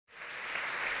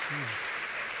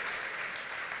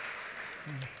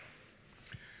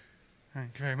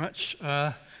Thank you very much.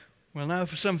 Well, now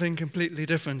for something completely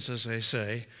different, as they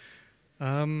say.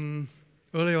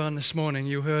 Earlier on this morning,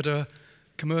 you heard a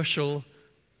commercial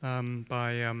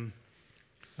by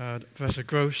Professor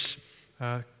Gross,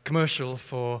 commercial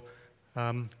for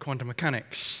quantum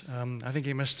mechanics. I think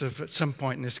he must have, at some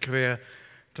point in his career,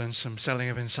 done some selling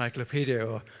of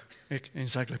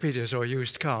encyclopedias or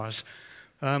used cars.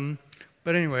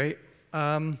 But anyway,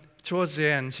 towards the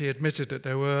end, he admitted that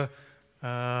there were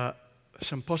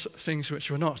some things which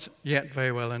were not yet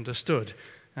very well understood.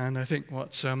 And I think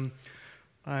what I'm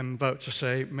about to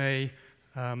say may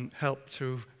help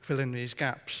to fill in these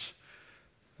gaps.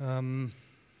 No,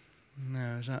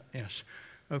 is that? Yes.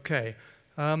 Okay.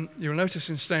 You'll notice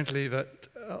incidentally that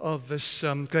of this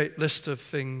great list of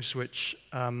things which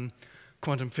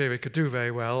quantum theory could do very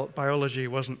well, biology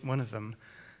wasn't one of them.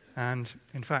 And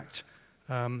in fact,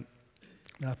 there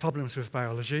are problems with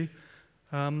biology.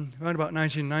 Around about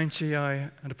 1990, I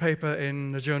had a paper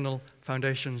in the journal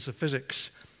Foundations of Physics,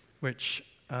 which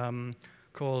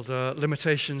called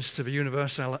Limitations to the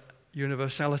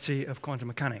Universality of Quantum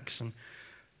Mechanics. And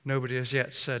nobody has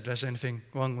yet said there's anything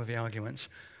wrong with the argument.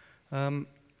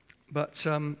 But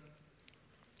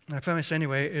my premise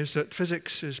anyway is that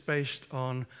physics is based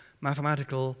on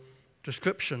mathematical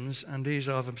descriptions, and these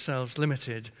are themselves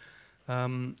limited.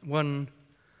 One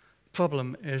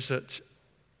problem is that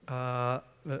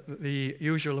the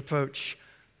usual approach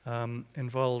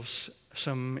involves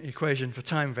some equation for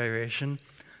time variation,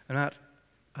 and that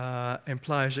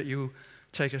implies that you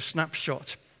take a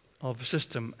snapshot of the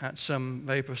system at some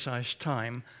very precise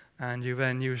time, and you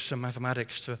then use some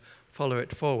mathematics to follow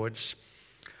it forwards.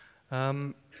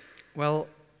 Well,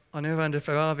 on the other hand, if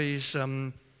there are these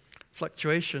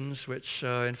fluctuations, which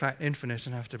are in fact infinite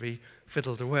and have to be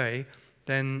fiddled away,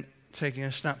 then taking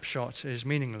a snapshot is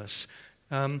meaningless.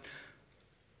 And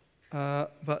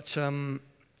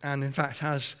in fact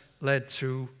has led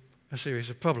to a series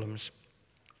of problems.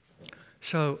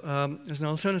 So there's an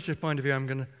alternative point of view I'm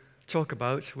going to talk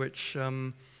about, which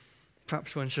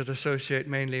perhaps one should associate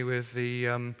mainly with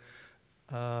the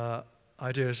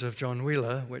ideas of John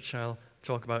Wheeler, which I'll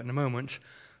talk about in a moment.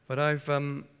 But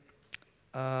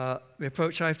the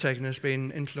approach I've taken has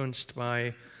been influenced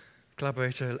by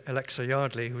collaborator Alexa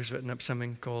Yardley, who's written up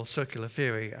something called circular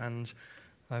theory, and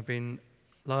I've been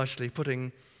largely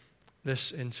putting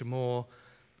this into more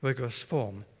rigorous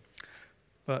form.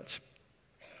 But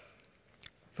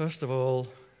first of all,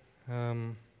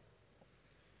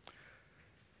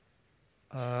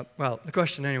 well, the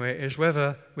question anyway is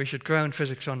whether we should ground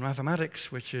physics on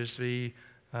mathematics, which is the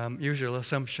usual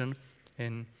assumption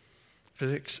in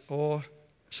physics, or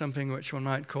something which one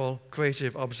might call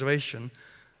creative observation,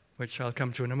 which I'll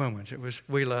come to in a moment. It was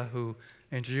Wheeler who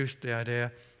introduced the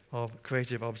idea of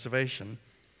creative observation.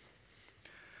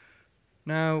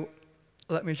 Now,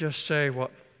 let me just say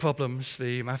what problems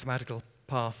the mathematical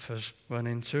path has run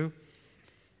into.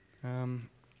 Let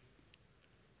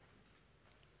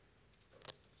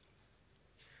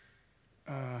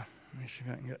me see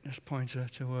if I can get this pointer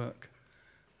to work.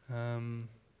 I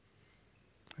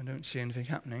don't see anything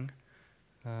happening.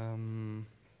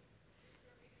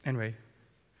 Anyway.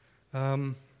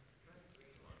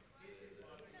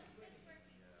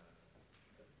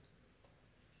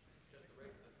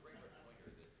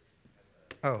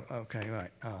 Oh, okay, right.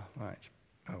 Oh, right.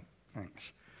 Oh,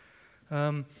 thanks.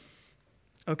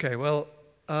 Okay, well,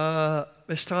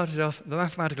 this started off, the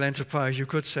mathematical enterprise, you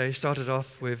could say, started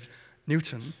off with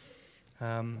Newton,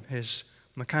 his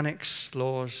mechanics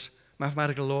laws,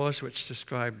 mathematical laws, which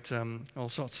described all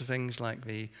sorts of things like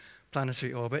the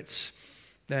planetary orbits.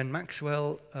 Then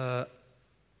Maxwell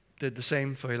did the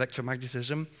same for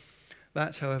electromagnetism.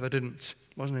 That, however,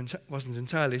 wasn't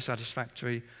entirely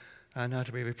satisfactory and had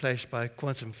to be replaced by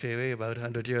quantum theory about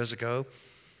 100 years ago.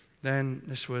 Then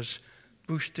this was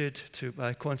boosted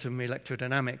by quantum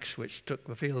electrodynamics, which took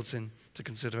the fields into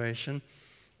consideration.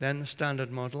 Then the Standard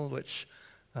Model, which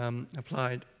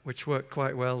worked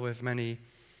quite well with many,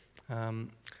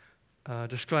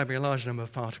 describing a large number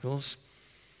of particles.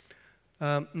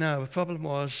 Now, the problem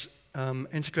was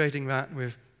integrating that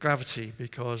with gravity,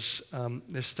 because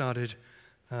this started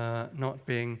not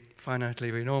being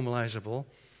finitely renormalizable.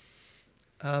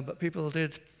 But people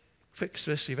did fix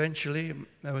this eventually.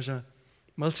 There was a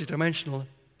multi-dimensional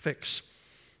fix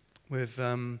with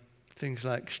things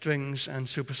like strings and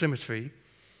supersymmetry.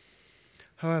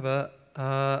 However,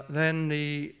 then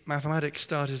the mathematics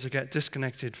started to get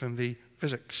disconnected from the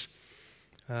physics.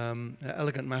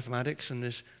 Elegant mathematics and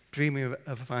this dreaming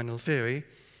of a final theory,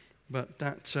 but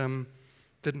that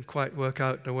didn't quite work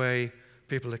out the way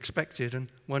people expected. And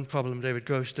one problem David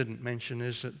Gross didn't mention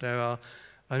is that there are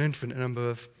an infinite number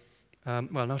of,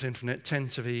 well, not infinite, 10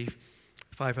 to the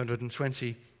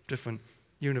 520 different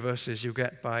universes you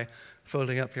get by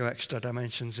folding up your extra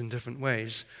dimensions in different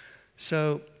ways.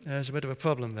 So there's a bit of a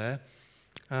problem there,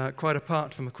 quite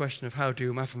apart from the question of how do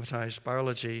you mathematize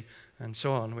biology and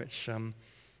so on, which I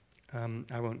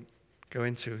won't go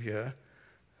into here.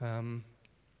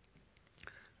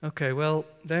 Okay, well,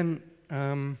 then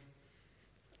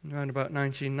around about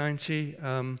 1990,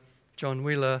 John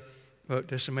Wheeler wrote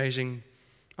this amazing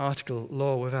article,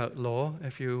 Law Without Law.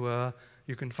 If you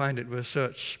can find it with a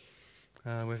search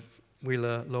with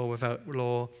Wheeler, Law Without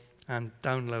Law, and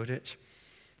download it.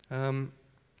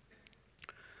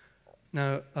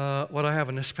 Now, what I have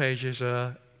on this page is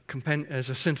a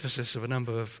synthesis of a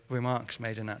number of remarks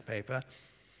made in that paper.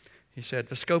 He said,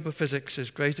 the scope of physics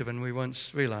is greater than we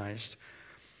once realized.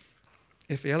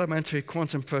 If the elementary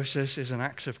quantum process is an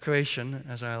act of creation,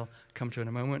 as I'll come to in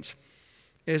a moment,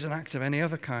 is an act of any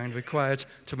other kind required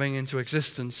to bring into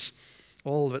existence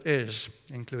all that is,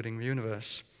 including the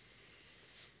universe.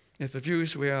 If the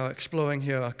views we are exploring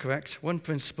here are correct, one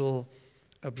principle,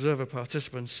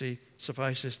 observer-participancy,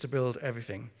 suffices to build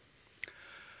everything.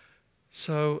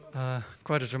 So,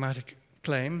 quite a dramatic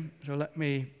claim. So let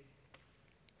me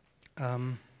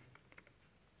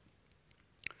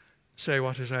say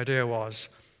what his idea was.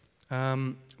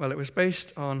 Well, it was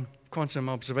based on quantum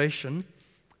observation.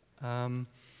 The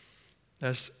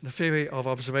theory of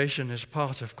observation is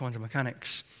part of quantum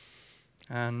mechanics,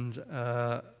 and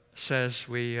says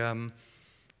we,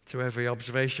 to every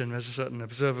observation, there's a certain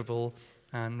observable,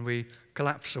 and we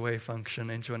collapse the wave function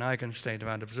into an eigenstate of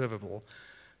that observable.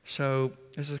 So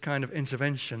this is a kind of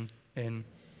intervention in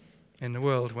the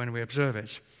world when we observe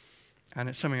it. And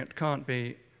it's something that can't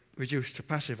be reduced to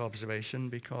passive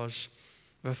observation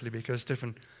roughly because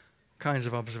different kinds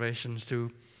of observations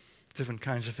do different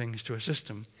kinds of things to a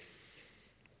system.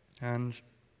 And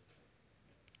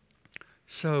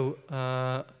so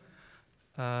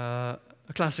a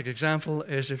classic example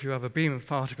is if you have a beam of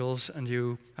particles and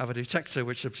you have a detector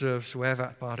which observes where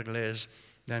that particle is,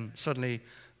 then suddenly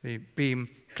the beam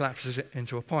collapses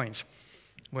into a point.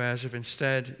 Whereas if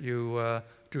instead you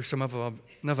do some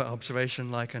another observation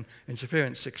like an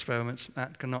interference experiment,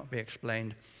 that cannot be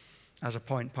explained as a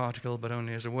point particle but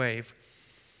only as a wave.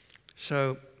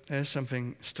 So there's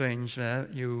something strange there.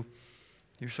 You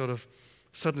sort of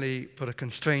suddenly put a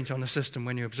constraint on the system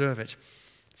when you observe it.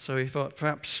 So he thought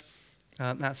perhaps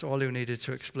that's all you needed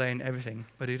to explain everything,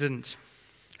 but he didn't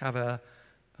have a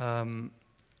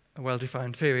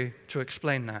well-defined theory to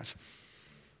explain that.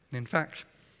 In fact,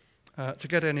 to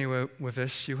get anywhere with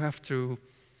this, you have to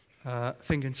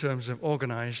think in terms of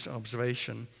organized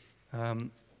observation.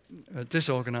 A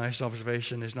disorganized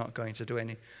observation is not going to do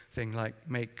anything like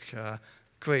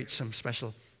create some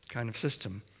special kind of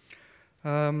system.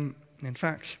 In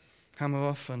fact,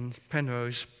 Hameroff and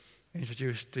Penrose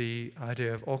introduced the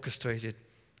idea of orchestrated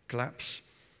collapse.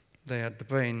 They had the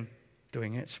brain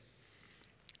doing it,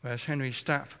 whereas Henry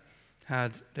Stapp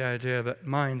had the idea that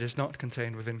mind is not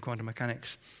contained within quantum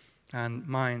mechanics, and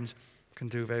mind can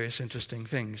do various interesting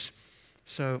things.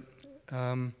 So,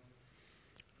 right,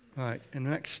 in the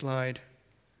next slide,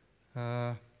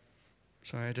 sorry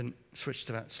I didn't switch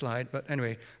to that slide, but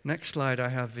anyway, next slide I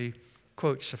have the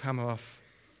quotes of Hameroff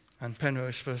and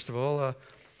Penrose first of all.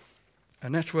 A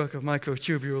network of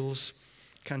microtubules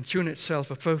can tune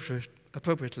itself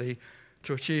appropriately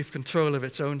to achieve control of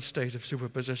its own state of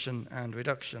superposition and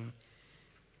reduction.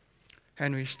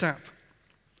 Henry Stapp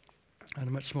had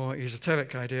a much more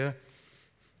esoteric idea.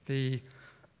 The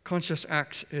conscious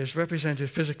act is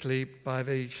represented physically by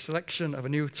the selection of a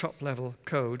new top-level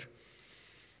code,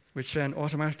 which then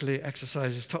automatically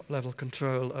exercises top-level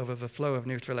control over the flow of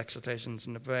neutral excitations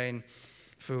in the brain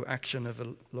through action of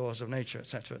the laws of nature,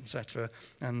 etc., etc.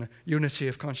 And the unity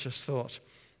of conscious thought,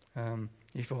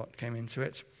 he thought, came into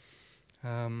it,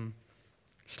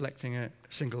 selecting a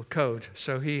single code.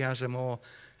 So he has a more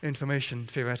information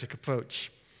theoretic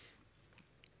approach.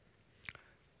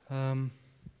 Now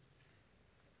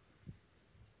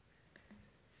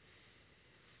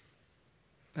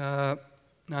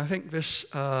I think this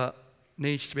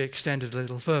needs to be extended a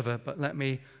little further, but let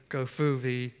me go through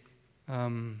the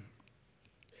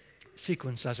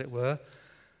sequence, as it were.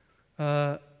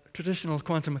 Traditional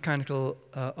quantum mechanical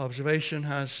observation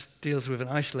deals with an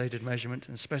isolated measurement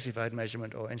and specified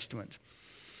measurement or instrument.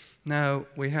 Now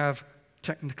we have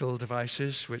technical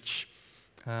devices which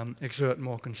exert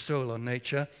more control on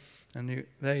nature, and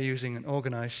they're using an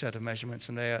organized set of measurements,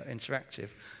 and they are interactive.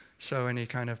 So any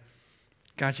kind of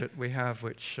gadget we have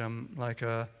which like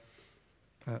a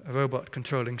a robot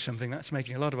controlling something that's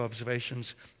making a lot of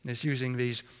observations, is using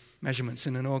these measurements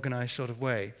in an organized sort of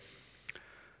way.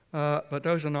 But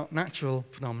those are not natural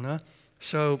phenomena.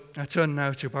 So I turn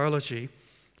now to biology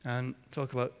and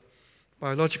talk about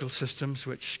biological systems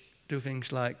which do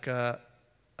things like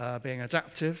being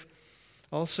adaptive.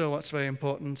 Also, what's very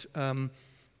important,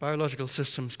 biological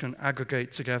systems can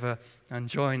aggregate together and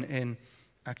join in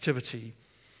activity.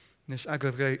 This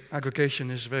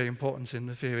aggregation is very important in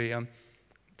the theory I'm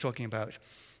talking about.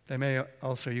 They may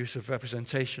also use of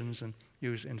representations and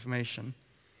use information.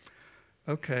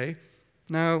 Okay,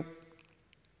 now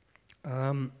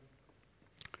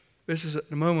this is at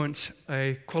the moment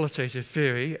a qualitative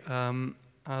theory.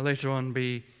 I'll later on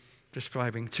be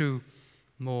describing two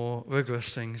more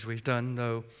rigorous things we've done,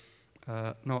 though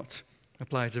not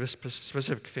applied to this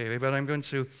specific theory, but I'm going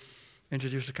to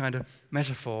introduce a kind of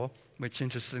metaphor, which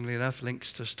interestingly enough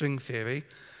links to string theory.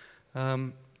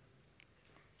 And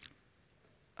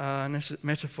this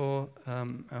metaphor,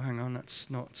 oh, hang on, that's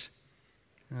not,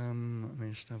 let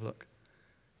me just have a look.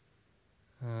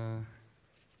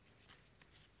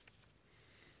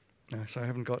 No, so I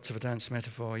haven't got to the dance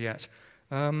metaphor yet.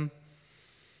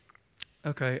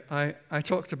 Okay, I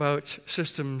talked about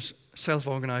systems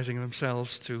self-organizing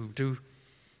themselves to do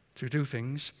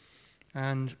things,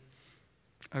 and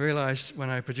I realized when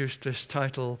I produced this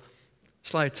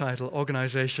slide title,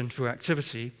 Organization Through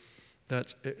Activity,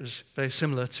 that it was very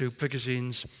similar to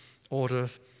Prigoghine's order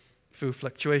through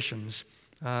fluctuations.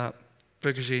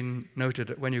 Prigogine noted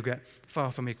that when you get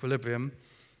far from equilibrium,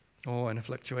 or in a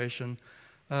fluctuation,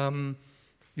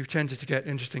 you tended to get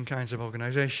interesting kinds of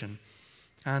organization.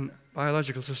 And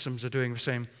biological systems are doing the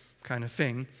same kind of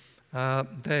thing.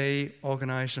 They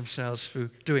organize themselves through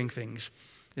doing things.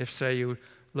 If, say, you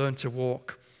learn to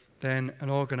walk, then an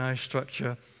organized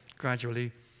structure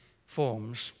gradually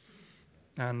forms.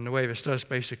 And the way this does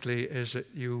basically is that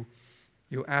you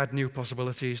add new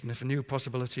possibilities, and if the new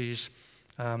possibilities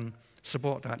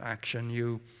support that action,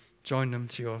 you join them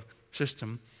to your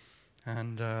system,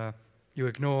 and you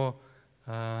ignore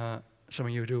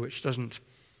something you do which doesn't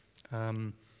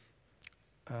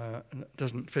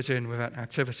fit in with that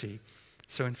activity.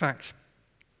 So in fact,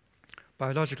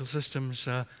 biological systems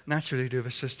naturally do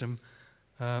this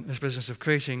business of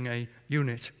creating a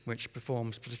unit which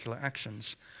performs particular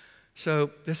actions.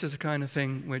 So this is the kind of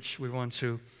thing which we want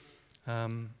to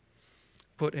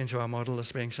put into our model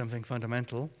as being something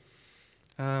fundamental.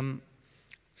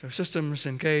 So systems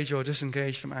engage or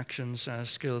disengage from actions as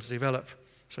skills develop,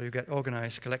 so you get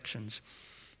organized collections.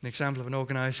 An example of an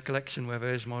organized collection where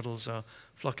various models are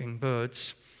flocking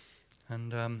birds,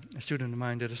 and a student of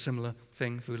mine did a similar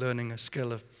thing through learning a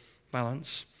skill of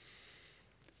balance.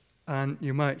 And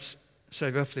you might say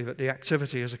roughly that the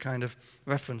activity is a kind of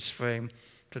reference frame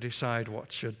to decide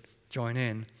what should join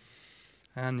in,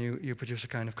 and you produce a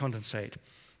kind of condensate.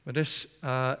 But this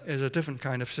is a different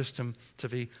kind of system to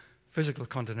the physical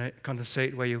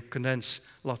condensate, where you condense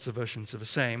lots of versions of the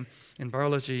same. In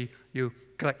biology, you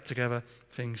collect together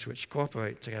things which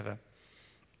cooperate together.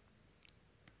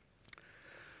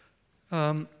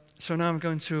 So now I'm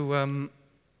going to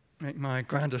make my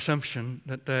grand assumption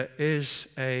that there is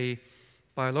a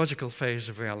biological phase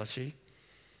of reality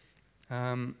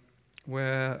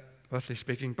where, roughly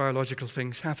speaking, biological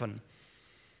things happen.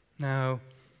 Now,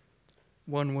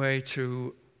 one way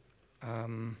to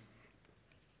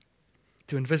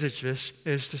envisage this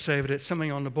is to say that it's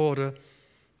something on the border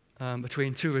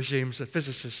between two regimes that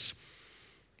physicists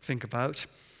think about.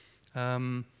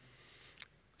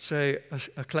 Say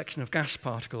a collection of gas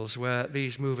particles where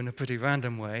these move in a pretty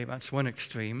random way, that's one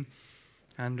extreme,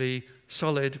 and the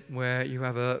solid where you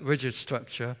have a rigid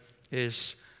structure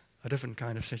is a different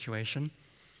kind of situation.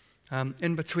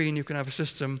 In between, you can have a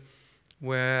system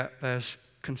where there's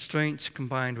constraints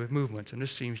combined with movement, and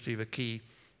this seems to be the key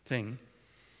thing.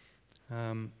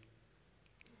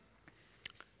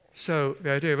 So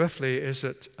the idea roughly is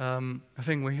that a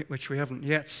thing which we haven't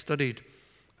yet studied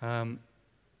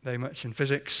very much in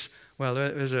physics, well,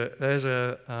 there's a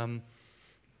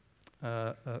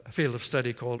field of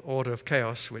study called order of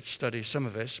chaos which studies some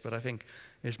of this, but I think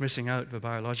is missing out the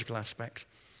biological aspect.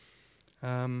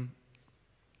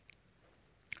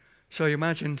 So you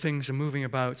imagine things are moving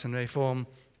about and they form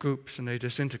groups and they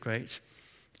disintegrate.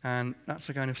 And that's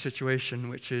the kind of situation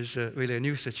which is really a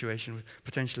new situation with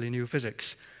potentially new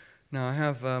physics. Now I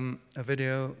have a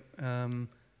video, no,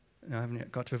 I haven't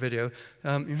yet got to a video.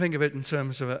 You can think of it in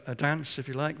terms of a dance, if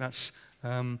you like. That's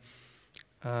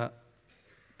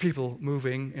people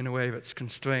moving in a way that's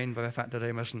constrained by the fact that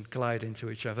they mustn't collide into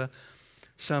each other.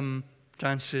 Some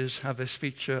dances have this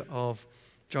feature of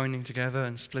joining together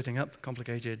and splitting up,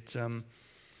 complicated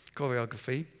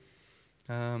choreography.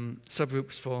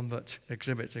 Subgroups form that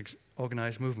exhibit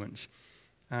organized movements.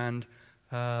 And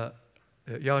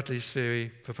Yardley's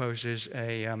theory proposes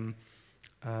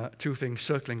two things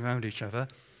circling around each other.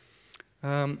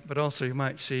 But also you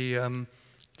might see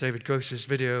David Gross's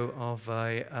video of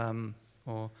a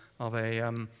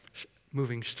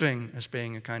moving string as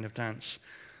being a kind of dance.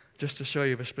 Just to show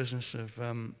you this business of,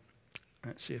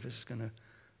 let's see if this is going to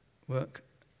work.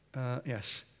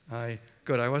 Yes,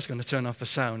 good. I was going to turn off the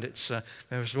sound.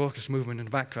 There was raucous movement in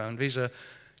the background. These are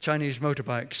Chinese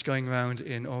motorbikes going around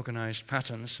in organized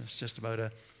patterns. It's just about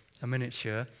a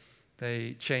miniature.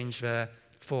 They change their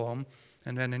form,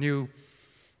 and then a new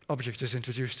object is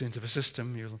introduced into the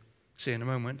system. You'll see in a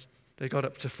moment. They got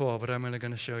up to 4, but I'm only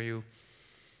going to show you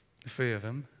 3 of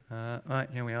them. Right,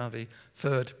 here we are, the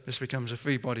third. This becomes a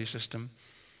 3-body system.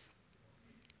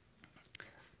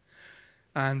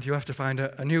 And you have to find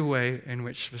a new way in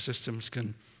which the systems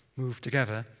can move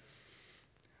together.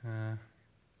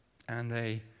 And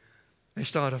they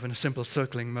start off in a simple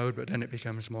circling mode, but then it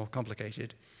becomes more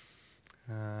complicated.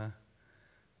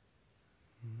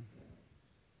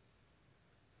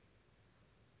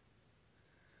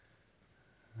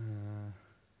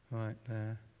 Right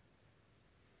there.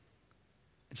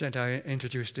 It said I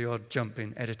introduced the odd jump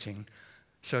in editing.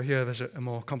 So here there's a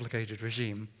more complicated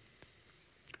regime.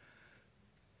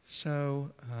 So,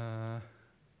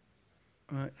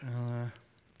 right, I'll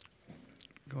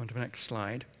go on to the next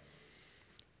slide.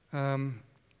 Well,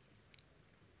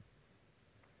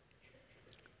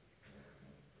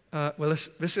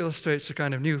 this illustrates the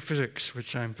kind of new physics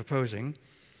which I'm proposing.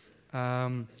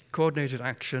 Coordinated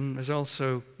action. There's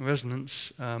also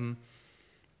resonance. There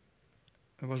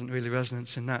wasn't really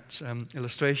resonance in that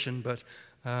illustration, but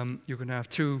you can have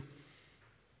two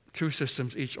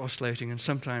systems each oscillating, and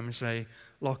sometimes they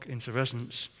lock into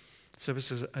resonance. So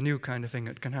this is a new kind of thing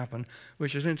that can happen,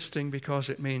 which is interesting because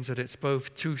it means that it's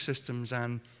both 2 systems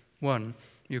and 1.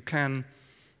 You can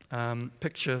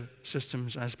picture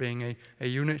systems as being a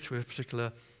unit with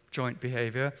particular joint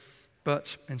behavior,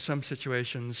 but in some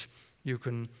situations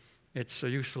it's a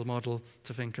useful model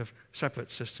to think of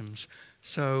separate systems.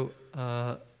 So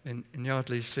in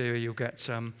Yardley's theory, you get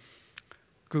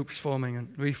groups forming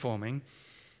and reforming.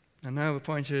 And now the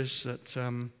point is that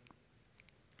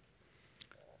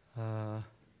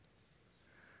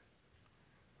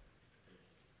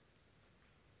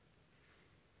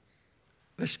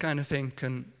this kind of thing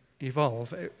can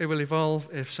evolve. It will evolve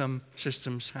if some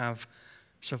systems have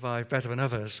survived better than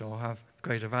others or have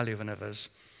greater value than others.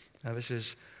 This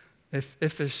is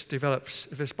if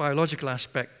this biological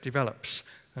aspect develops,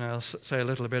 and I'll say a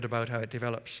little bit about how it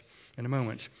develops in a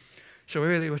moment. So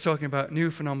really we're talking about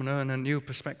new phenomena and a new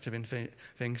perspective in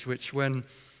things which when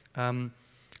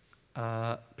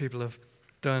people have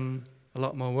done a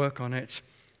lot more work on it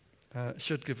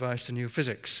should give rise to new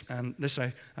physics. And this,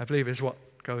 I believe, is what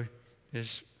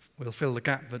will fill the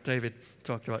gap that David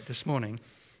talked about this morning.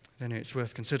 Then it's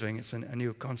worth considering. It's a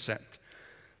new concept.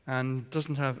 And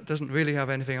doesn't really have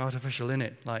anything artificial in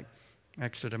it, like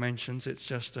extra dimensions. It's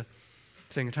just a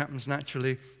thing that happens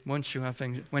naturally when you have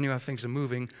things are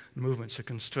moving, movements are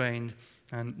constrained,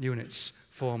 and units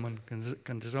form and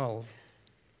can dissolve.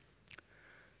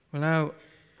 Well, now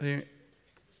the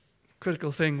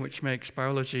critical thing which makes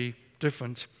biology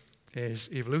different is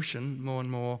evolution. More and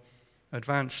more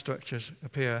advanced structures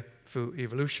appear through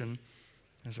evolution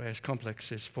as various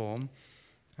complexes form.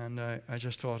 And I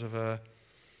just thought of a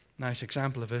nice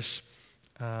example of this.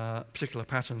 Particular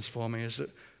patterns forming is a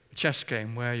chess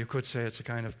game where you could say it's a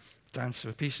kind of dance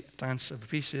of the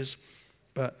pieces,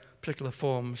 but particular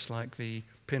forms like the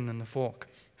pin and the fork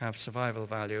have survival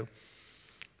value.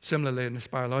 Similarly, in this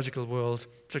biological world,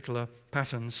 particular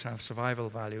patterns have survival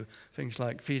value, things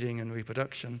like feeding and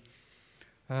reproduction.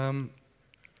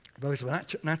 Those are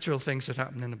natural things that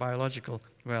happen in the biological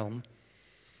realm.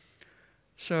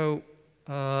 So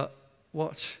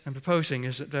what I'm proposing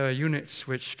is that there are units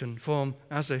which can form,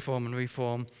 as they form and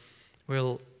reform,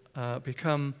 will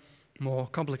become more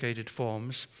complicated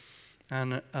forms,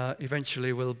 and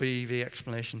eventually will be the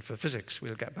explanation for physics.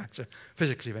 We'll get back to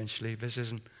physics eventually. This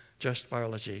isn't just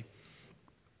biology.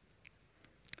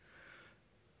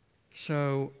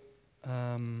 So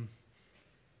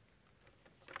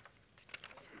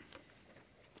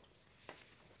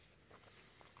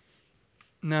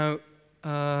now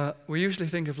we usually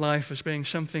think of life as being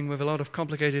something with a lot of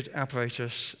complicated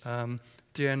apparatus,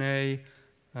 DNA,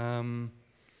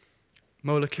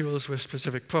 molecules with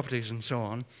specific properties and so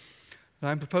on. What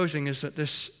I'm proposing is that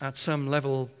this, at some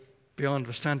level beyond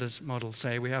the standards model,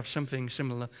 say, we have something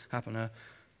similar happen, a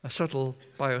subtle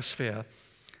biosphere.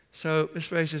 So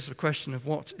this raises the question of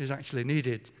what is actually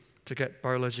needed to get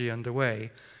biology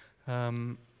underway.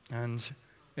 And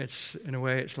it's, in a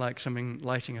way, it's like something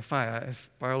lighting a fire. If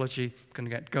biology can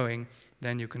get going,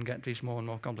 then you can get these more and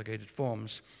more complicated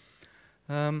forms.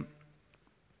 And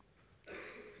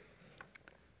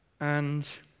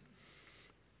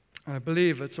I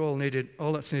believe it's all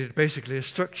that's needed basically is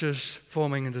structures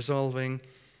forming and dissolving,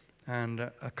 and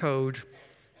a code,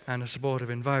 and a supportive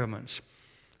environment.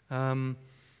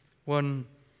 One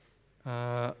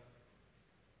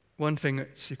thing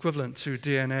that's equivalent to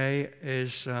DNA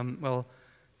is, well,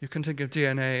 you can think of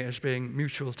DNA as being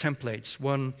mutual templates.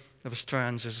 One of the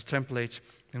strands is a template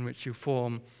in which you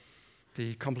form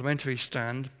the complementary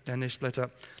strand, then they split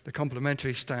up. The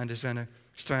complementary strand is then a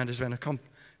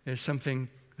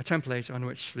template on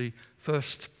which the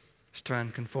first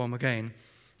strand can form again.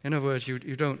 In other words, you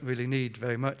don't really need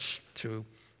very much to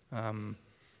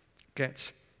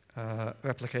get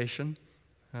replication.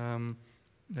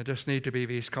 There just need to be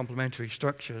these complementary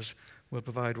structures will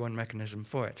provide one mechanism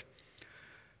for it.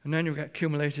 And then you get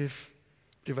cumulative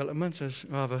development, as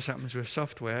rather happens with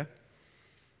software.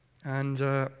 And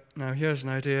now here's an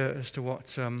idea as to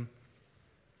what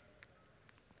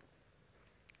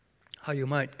how you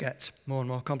might get more and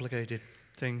more complicated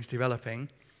things developing.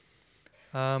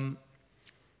 Well,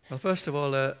 first of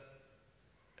all,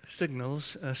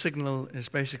 signals. A signal is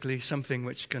basically something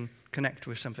which can connect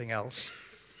with something else.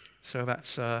 So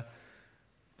that's a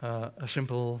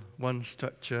simple one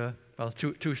structure, well,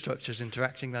 two structures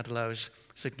interacting that allows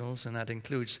signals, and that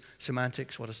includes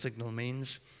semantics, what a signal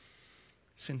means,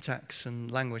 syntax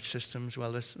and language systems.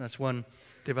 Well, that's one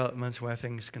development where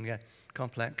things can get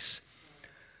complex.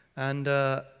 And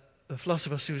the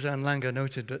philosopher Suzanne Langer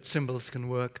noted that symbols can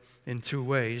work in two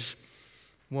ways.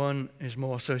 One is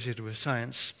more associated with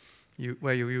science,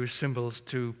 where you use symbols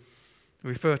to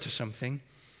refer to something,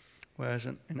 whereas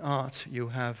in art you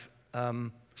have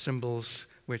symbols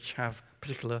which have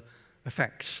particular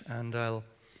effects. And I'll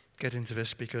get into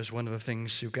this because one of the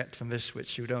things you get from this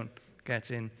which you don't get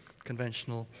in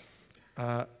conventional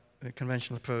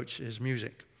approach is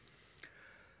music.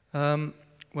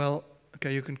 Well,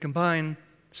 okay, you can combine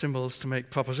symbols to make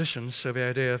propositions, so the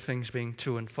idea of things being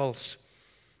true and false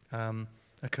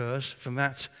occurs. From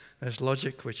that, there's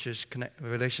logic, which is the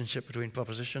relationship between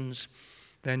propositions.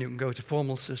 Then you can go to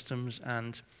formal systems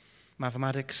and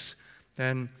mathematics,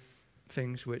 then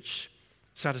things which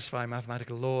satisfy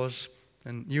mathematical laws,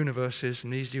 and universes,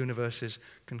 and these universes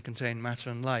can contain matter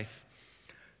and life.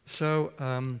 So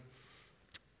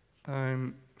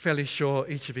I'm fairly sure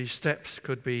each of these steps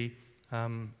could be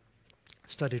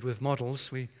studied with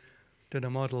models. We did a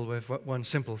model with one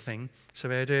simple thing. So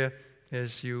the idea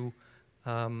is you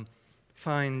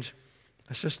find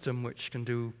a system which can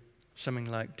do something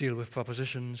like deal with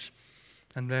propositions,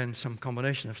 and then some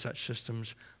combination of such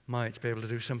systems might be able to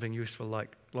do something useful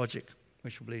like logic,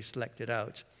 which will be selected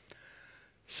out.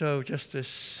 So just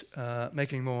this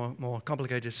making more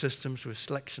complicated systems with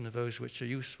selection of those which are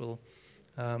useful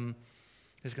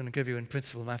is going to give you in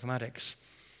principle mathematics.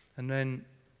 And then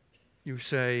you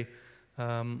say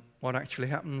what actually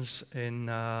happens in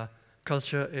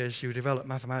culture is you develop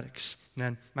mathematics, and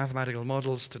then mathematical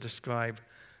models to describe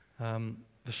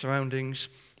the surroundings,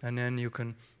 and then you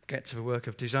can get to the work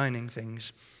of designing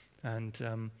things,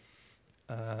 and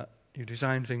you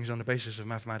design things on the basis of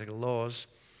mathematical laws.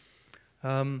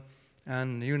 And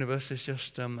the universe is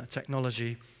just a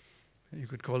technology, you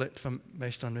could call it,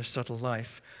 based on this subtle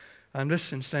life. And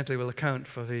this, incidentally, will account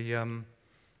for the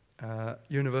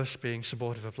universe being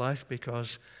supportive of life,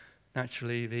 because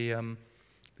naturally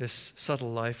this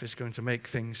subtle life is going to make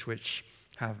things which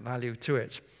have value to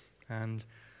it, and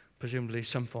presumably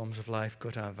some forms of life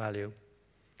could have value.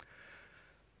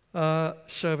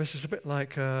 So this is a bit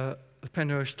like the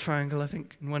Penrose triangle. I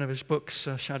think in one of his books,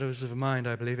 Shadows of the Mind,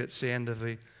 I believe it's the end of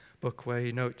the book, where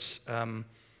he notes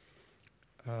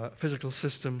physical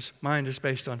systems. Mind is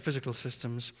based on physical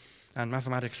systems, and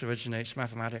mathematics originates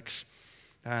mathematics,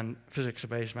 and physics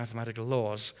obeys mathematical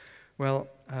laws. Well,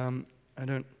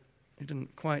 he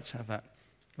didn't quite have that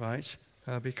right,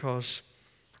 because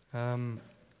Hameroff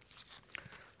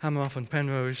and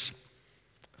Penrose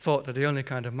thought that the only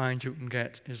kind of mind you can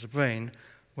get is the brain,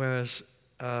 whereas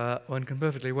one can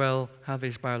perfectly well have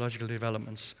these biological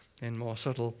developments in more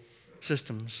subtle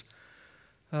systems.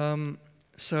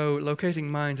 So locating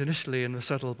mind initially in the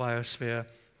subtle biosphere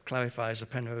clarifies the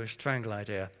Penrose triangle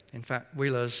idea. In fact,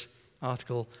 Wheeler's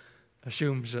article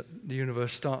assumes that the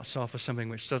universe starts off as something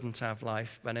which doesn't have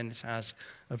life, but then it has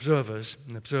observers,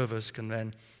 and observers can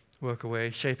then work away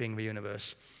shaping the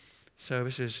universe. So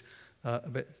this is a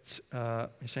bit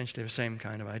essentially the same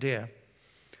kind of idea.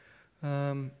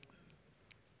 Okay,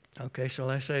 so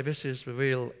I say this is the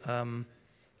real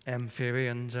M theory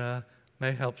and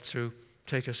may help to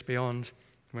take us beyond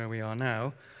where we are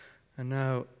now. And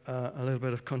now a little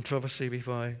bit of controversy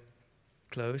before I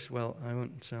close. Well, I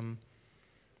won't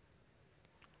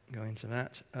go into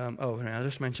that. I'll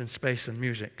just mention space and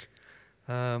music.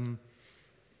 Well,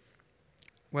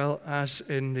 as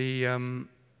in the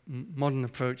modern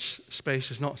approach,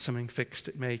 space is not something fixed.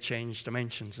 It may change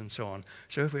dimensions and so on.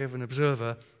 So if we have an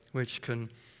observer which can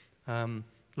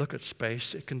look at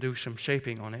space, it can do some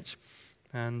shaping on it.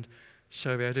 And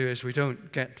so the idea is we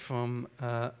don't get from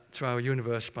to our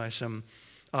universe by some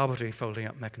arbitrary folding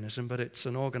up mechanism, but it's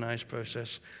an organized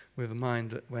process with a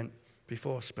mind that went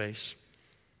before space.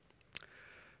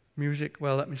 Music,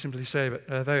 well, let me simply say that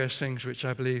there are various things which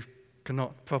I believe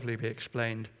cannot properly be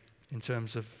explained in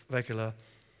terms of regular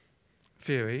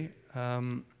theory.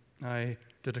 I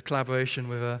did a collaboration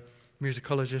with a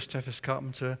musicologist, Tethys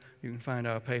Carpenter. You can find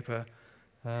our paper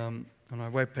on our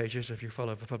web pages if you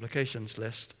follow the publications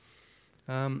list.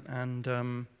 Well,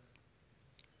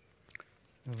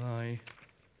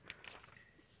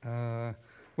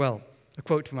 a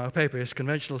quote from our paper is,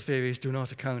 "Conventional theories do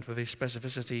not account for the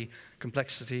specificity,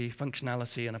 complexity,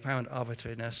 functionality, and apparent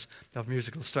arbitrariness of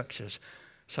musical structures.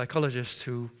 Psychologists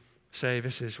who say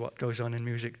this is what goes on in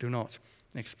music do not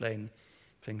explain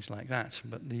things like that."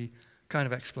 But the kind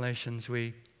of explanations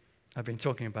we have been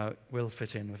talking about will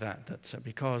fit in with that. That's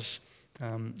because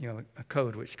a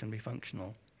code which can be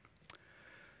functional.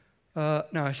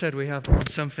 Now, I said we have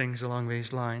some things along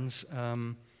these lines.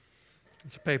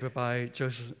 It's a paper by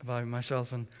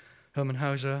myself and Hermann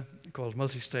Hauser called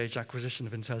Multi-Stage Acquisition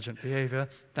of Intelligent Behavior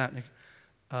that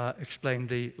explained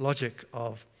the logic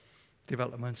of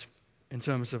development in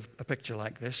terms of a picture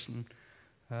like this. And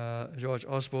George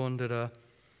Osborne did a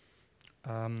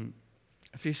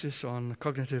thesis on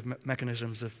cognitive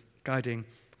mechanisms of guiding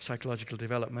psychological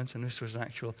development, and this was an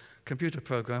actual computer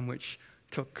program which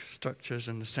took structures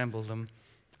and assembled them,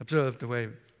 observed the way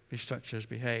these structures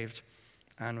behaved,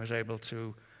 and was able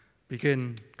to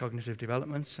begin cognitive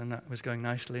developments, and that was going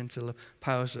nicely until the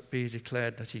powers that be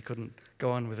declared that he couldn't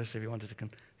go on with this if he wanted to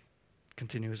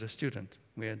continue as a student.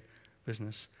 Weird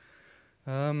business.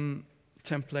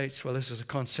 Templates, well, this is a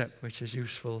concept which is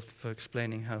useful for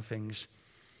explaining how things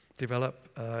develop.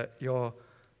 Your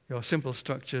simple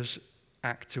structures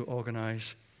act to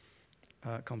organize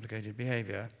complicated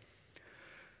behavior.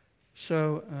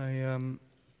 So I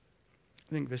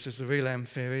think this is the real M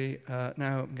theory.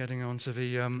 Now I'm getting on to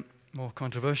the more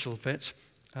controversial bit.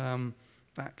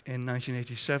 Back in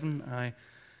 1987, I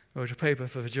wrote a paper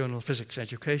for the journal Physics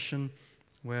Education,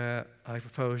 where I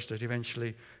proposed that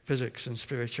eventually physics and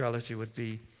spirituality would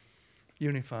be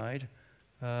unified.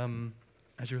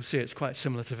 As you'll see, it's quite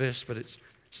similar to this, but it's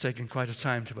taken quite a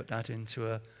time to put that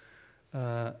into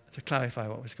to clarify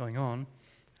what was going on.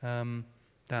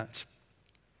 That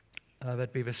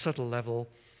there'd be the subtle level,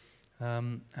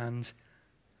 and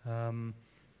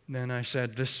then I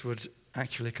said this would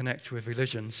actually connect with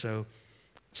religion, so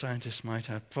scientists might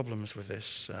have problems with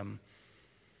this.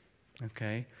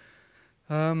 Okay.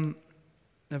 There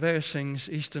are various things,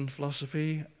 Eastern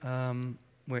philosophy,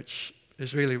 which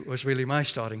was really my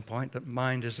starting point, that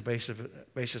mind is the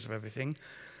basis of everything.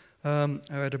 I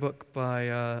read a book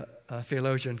by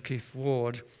theologian Keith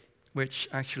Ward, which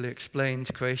actually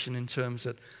explained creation in terms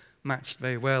that matched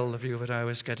very well the view that I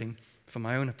was getting from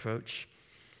my own approach.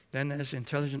 Then there's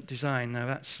intelligent design. Now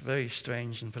that's very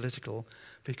strange and political,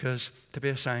 because to be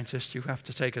a scientist you have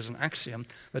to take as an axiom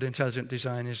that intelligent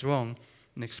design is wrong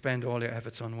and expend all your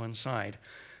efforts on one side.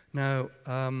 Now,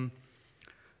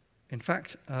 in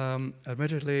fact,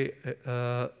 admittedly,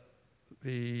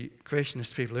 the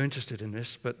creationist people are interested in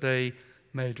this, but they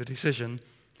made the decision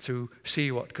to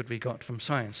see what could be got from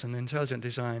science. And intelligent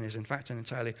design is, in fact, an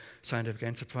entirely scientific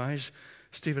enterprise.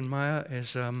 Stephen Meyer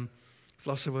is a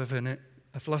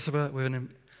philosopher with an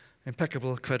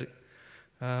impeccable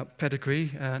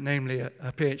pedigree, namely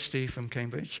a PhD from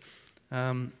Cambridge.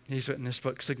 He's written this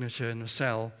book, Signature in the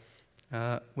Cell,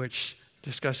 which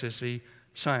discusses the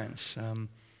science.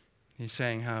 He's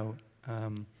saying how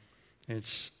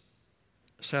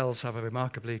cells have a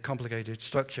remarkably complicated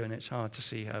structure, and it's hard to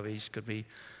see how these could be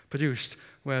produced.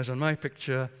 Whereas on my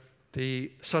picture,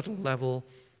 the subtle level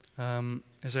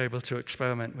is able to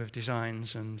experiment with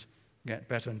designs and get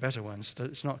better and better ones.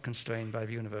 It's not constrained by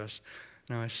the universe.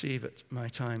 Now I see that my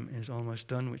time is almost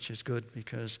done, which is good,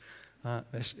 because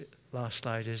this last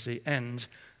slide is the end.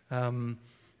 I'm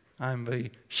the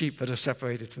sheep that are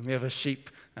separated from the other sheep,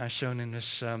 as shown in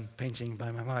this painting by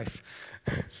my wife.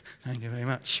 Thank you very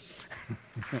much.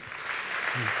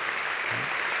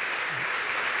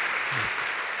 Yeah.